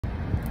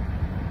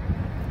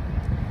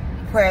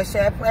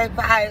Pressure play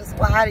pipes.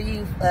 Why do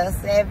you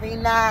fuss every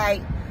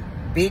night?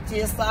 Bitch,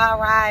 it's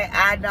alright.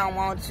 I don't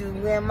want you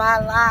in my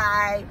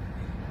life.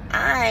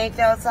 I ain't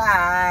your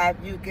type.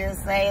 You can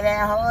say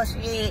that whole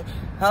shit,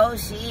 whole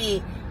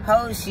shit,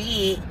 whole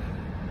shit.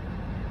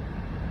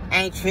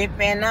 Ain't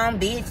tripping on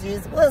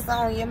bitches. What's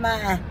on your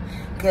mind?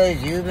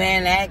 Cause you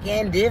been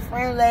acting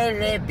different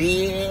lately,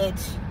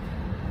 bitch.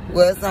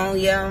 What's on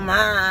your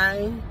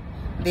mind?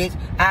 Bitch,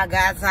 I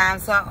got time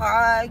to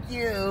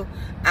argue.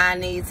 I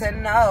need to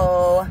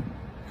know.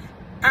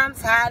 I'm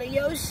tired of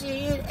your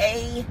shit,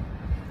 ayy.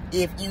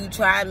 If you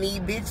try me,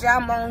 bitch,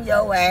 I'm on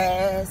your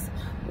ass.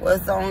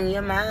 What's on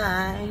your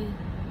mind?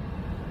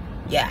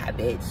 Yeah,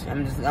 bitch.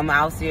 I'm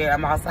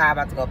outside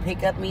about to go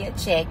pick up me a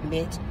check,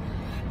 bitch.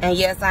 And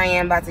yes, I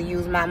am about to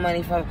use my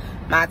money from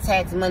my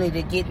tax money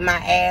to get my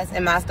ass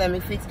and my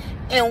stomach fixed.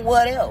 And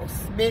what else,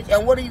 bitch?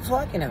 And what are you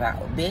talking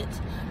about, bitch?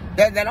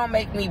 That don't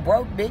make me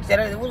broke, bitch.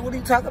 What are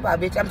you talking about,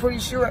 bitch? I'm pretty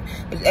sure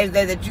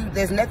that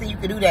there's nothing you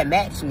can do that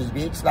match me,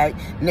 bitch. Like,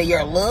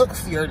 your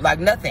looks, you're like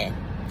nothing.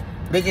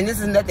 Bitch, and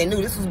this is nothing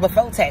new. This was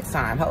before tax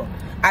time, ho.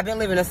 I've been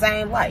living the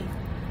same life.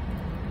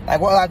 Like,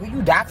 well, like, were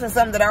you doxing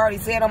something that I already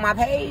said on my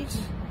page?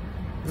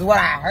 This is what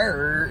I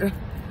heard.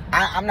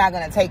 I'm not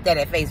going to take that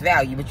at face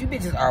value, but you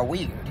bitches are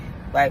weird.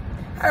 Like,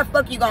 how the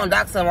fuck you going to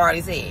dox something I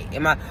already said?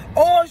 Am I,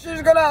 oh,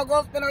 she's going to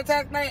go spend her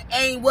tax money?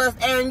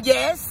 And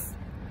yes.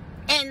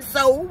 And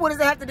so, what does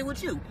it have to do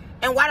with you?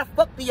 And why the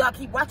fuck do y'all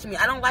keep watching me?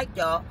 I don't like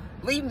y'all.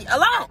 Leave me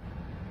alone.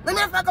 Leave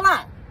me the fuck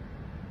alone.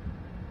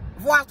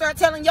 Before I start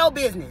telling your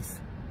business.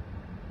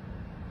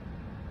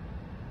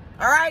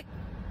 Alright?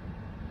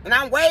 And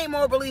I'm way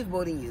more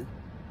believable than you.